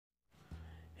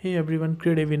Hey everyone,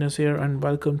 Creative Venus here and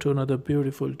welcome to another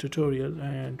beautiful tutorial.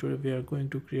 And today we are going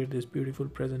to create this beautiful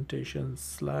presentation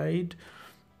slide,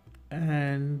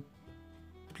 and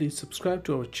please subscribe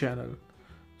to our channel.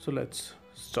 So let's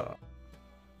start.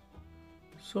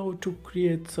 So to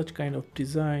create such kind of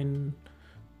design,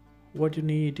 what you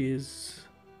need is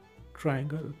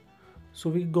triangle. So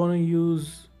we're gonna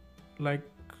use like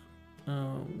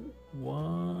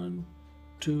one,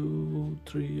 two,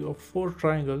 three or four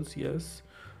triangles, yes.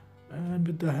 And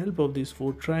with the help of these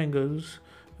four triangles,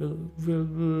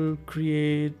 we'll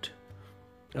create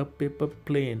a paper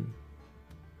plane.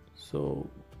 So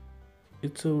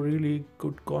it's a really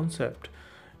good concept.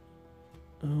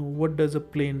 What does a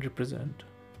plane represent?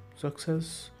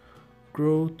 Success,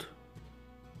 growth,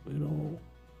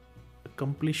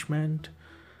 accomplishment,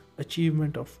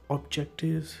 achievement of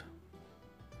objectives,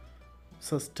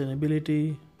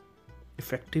 sustainability,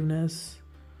 effectiveness.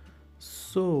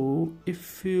 So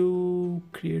if you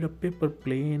create a paper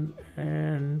plane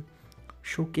and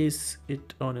showcase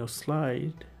it on your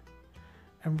slide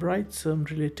and write some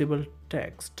relatable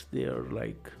text there,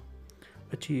 like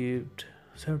achieved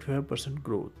 75%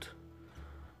 growth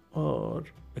or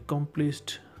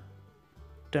accomplished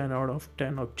 10 out of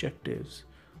 10 objectives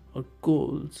or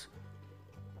goals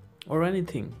or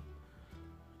anything,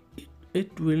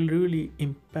 it will really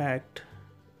impact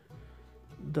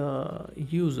the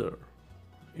user.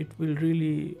 It will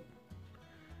really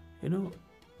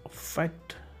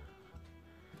affect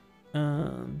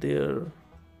their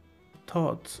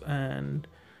thoughts, and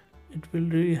it will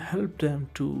really help them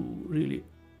to really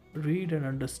read and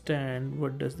understand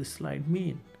what does this slide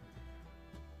mean.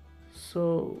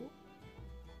 So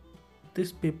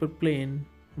this paper plane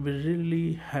will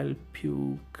really help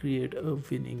you create a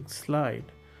winning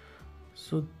slide.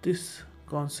 So this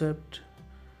concept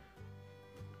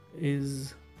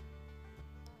is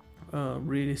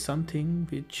really something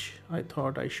which I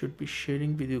thought I should be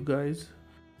sharing with you guys.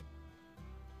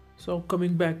 So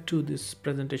coming back to this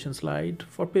presentation slide,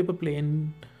 for paper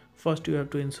plane, first you have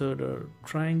to insert a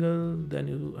triangle, then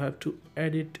you have to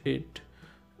edit it,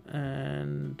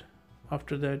 and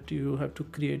after that you have to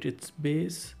create its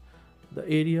base, the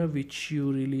area which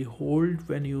you really hold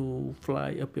when you fly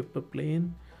a paper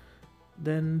plane.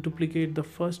 Then duplicate the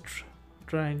first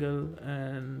triangle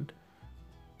and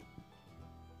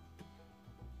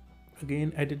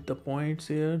again edit the points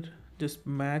here. Just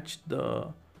match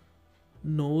the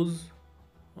nose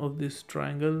of this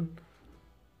triangle,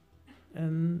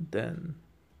 and then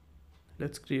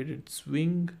let's create its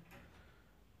wing.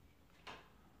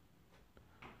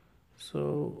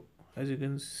 So as you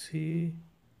can see,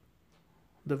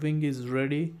 the wing is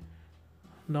ready.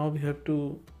 Now we have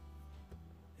to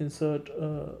insert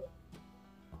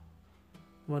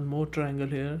one more triangle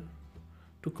here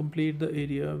to complete the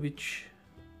area which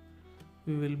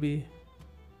we will be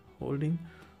holding.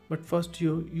 But first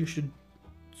you should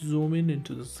zoom in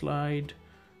into the slide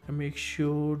and make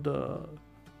sure the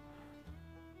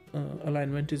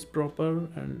alignment is proper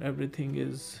and everything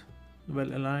is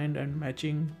well aligned and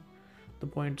matching. The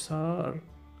points are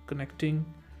connecting.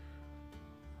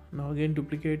 Now again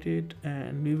duplicate it,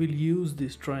 and we will use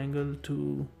this triangle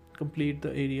to complete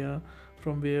the area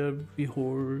from where we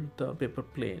hold the paper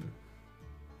plane.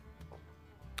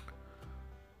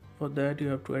 For that you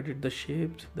have to edit the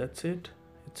shapes. That's it.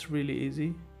 It's really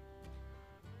easy.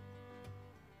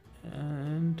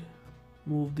 And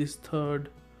move this third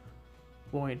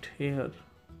point here.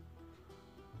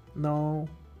 Now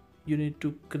you need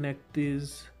to connect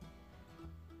these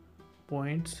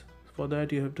points. For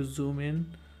that you have to zoom in.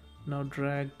 Now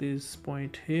drag this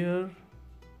point here.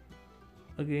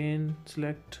 Again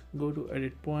select, go to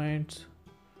edit points,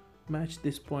 match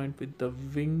this point with the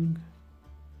wing,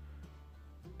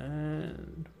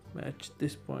 and match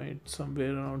this point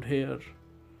somewhere around here.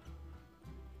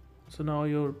 So now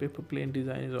your paper plane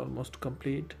design is almost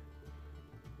complete.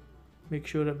 Make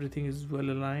sure everything is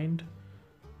well aligned.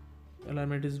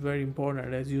 Alignment is very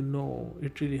important, as you know.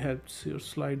 It really helps your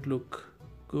slide look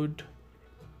good.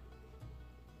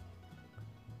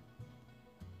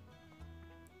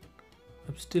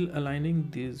 I'm still aligning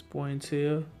these points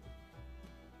here.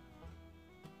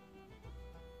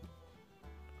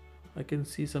 I can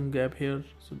see some gap here,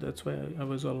 so that's why I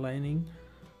was aligning.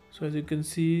 So as you can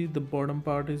see, the bottom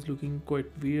part is looking quite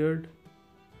weird,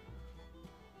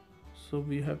 so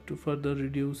we have to further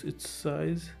reduce its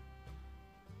size.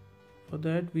 For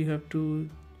that we have to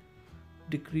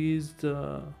decrease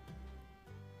the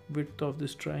width of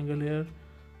this triangle here.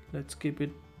 Let's keep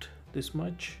it this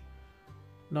much.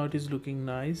 Now it is looking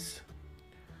nice.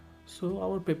 So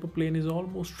our paper plane is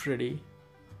almost ready.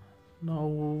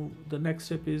 Now the next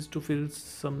step is to fill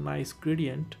some nice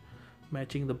gradient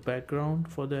matching the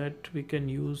background. For that we can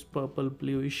use purple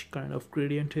bluish kind of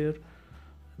gradient here,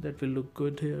 that will look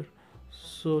good here.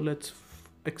 So let's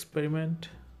experiment,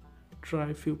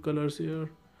 try a few colors here.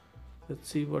 Let's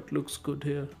see what looks good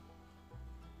here.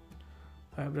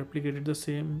 I have replicated the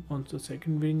same on the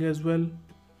second wing as well.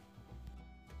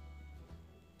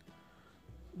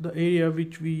 The area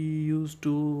which we use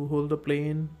to hold the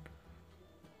plane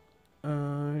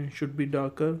should be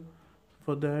darker.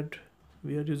 For that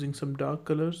we are using some dark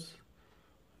colors,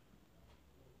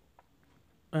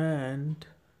 and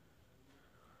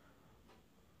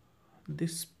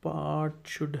this part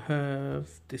should have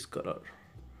this color,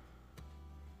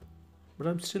 but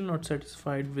I'm still not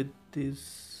satisfied with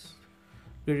this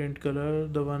gradient color,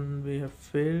 the one we have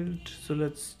filled. So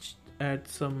let's add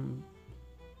some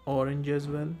orange as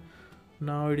well.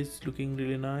 Now it is looking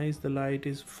really nice. The light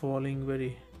is falling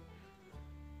very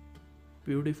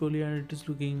beautifully and it is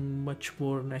looking much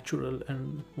more natural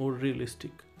and more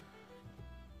realistic.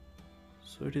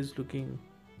 So it is looking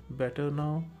better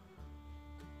now.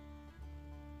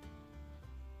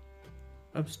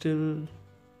 I'm still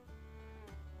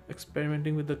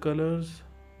experimenting with the colors.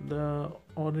 The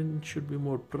orange should be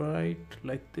more bright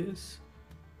like this.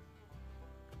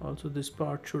 Also this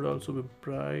part should also be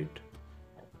bright.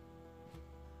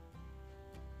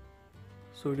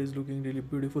 So it is looking really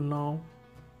beautiful now.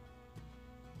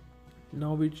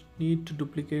 Now we need to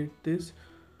duplicate this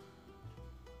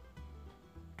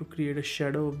to create a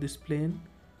shadow of this plane.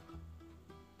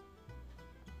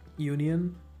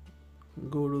 Union,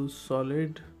 go to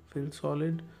solid, fill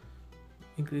solid,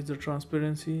 increase the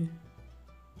transparency,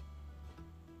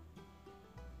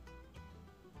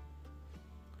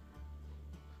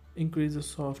 increase the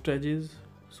soft edges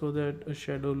so that a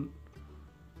shadow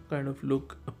kind of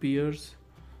look appears.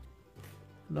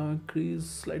 Now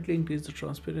slightly increase the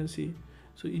transparency.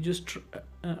 So you just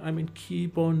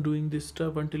keep on doing this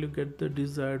stuff until you get the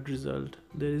desired result.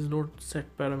 There is no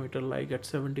set parameter like at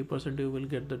 70% you will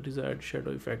get the desired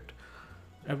shadow effect.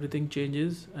 Everything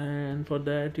changes, and for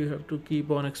that you have to keep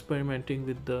on experimenting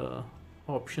with the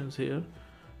options here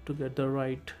to get the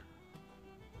right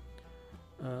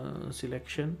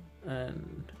selection,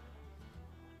 and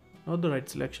not the right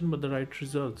selection but the right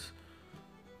results.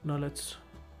 Now let's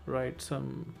write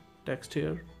some text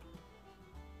here.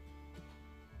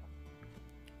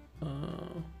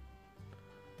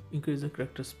 Increase the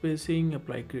character spacing,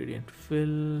 apply gradient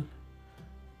fill.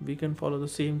 We can follow the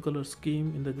same color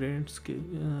scheme in the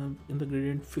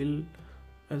gradient fill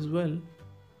as well.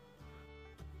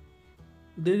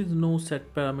 There is no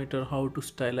set parameter how to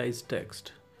stylize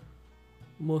text.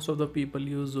 Most of the people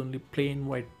use only plain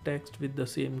white text with the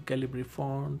same Calibri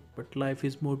font, but life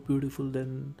is more beautiful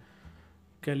than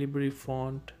Calibri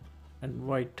font and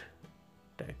white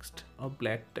text or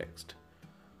black text.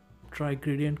 Try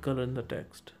gradient color in the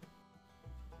text.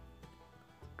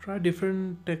 Try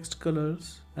different text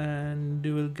colors and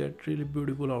you will get really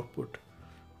beautiful output.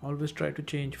 Always try to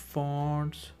change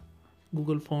fonts.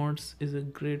 Google Fonts is a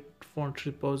great font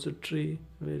repository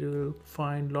where you will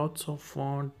find lots of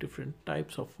font, different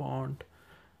types of font,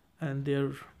 and there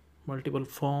are multiple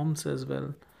forms as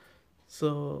well.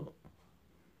 So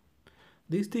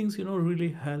these things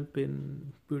really help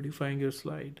in beautifying your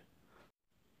slide.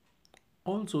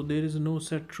 Also, there is no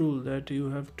set rule that you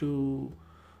have to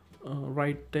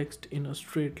write text in a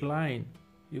straight line.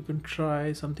 You can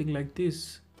try something like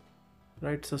this.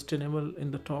 Write sustainable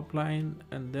in the top line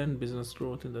and then business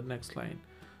growth in the next line.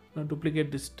 Now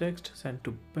duplicate this text, send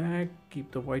to back,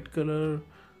 keep the white color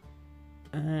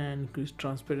and increase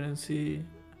transparency,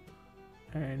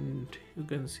 and you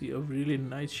can see a really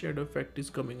nice shadow effect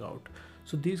is coming out.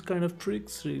 So these kind of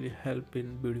tricks really help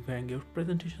in beautifying your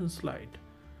presentation slide.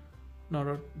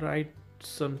 Now write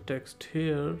some text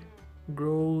here: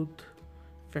 growth,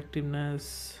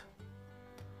 effectiveness,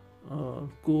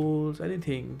 goals,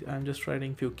 anything. I'm just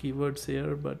writing few keywords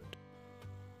here, but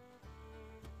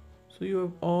so you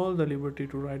have all the liberty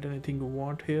to write anything you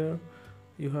want here.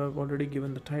 You have already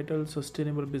given the title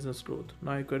sustainable business growth.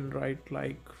 Now you can write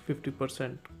like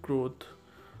 50% growth.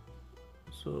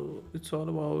 So it's all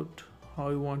about how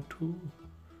you want to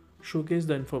showcase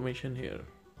the information here.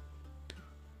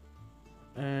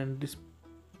 And this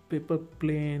paper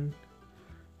plane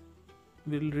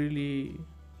will really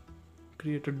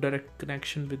create a direct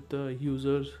connection with the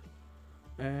users,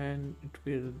 and it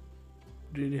will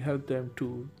really help them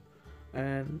to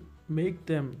and make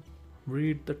them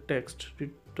read the text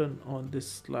written on this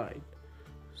slide.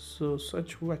 So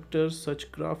such vectors,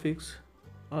 such graphics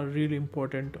are really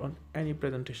important on any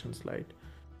presentation slide.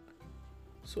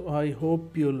 So I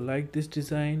hope you like this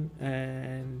design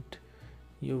and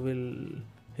you will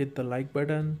hit the like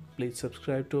button. Please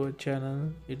subscribe to our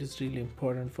channel. It is really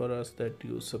important for us that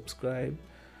you subscribe,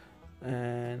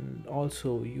 and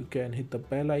also you can hit the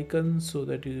bell icon so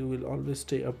that you will always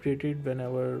stay updated.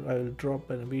 Whenever I will drop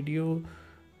a video,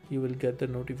 you will get the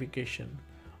notification.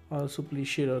 Also, please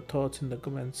share your thoughts in the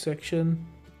comment section.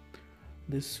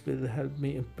 This will help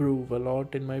me improve a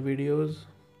lot in my videos,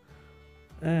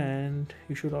 and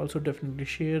you should also definitely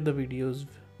share the videos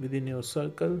within your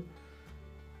circle.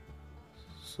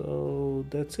 So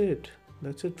that's it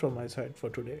from my side for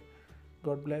today.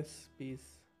 God bless.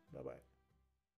 Peace. Bye bye.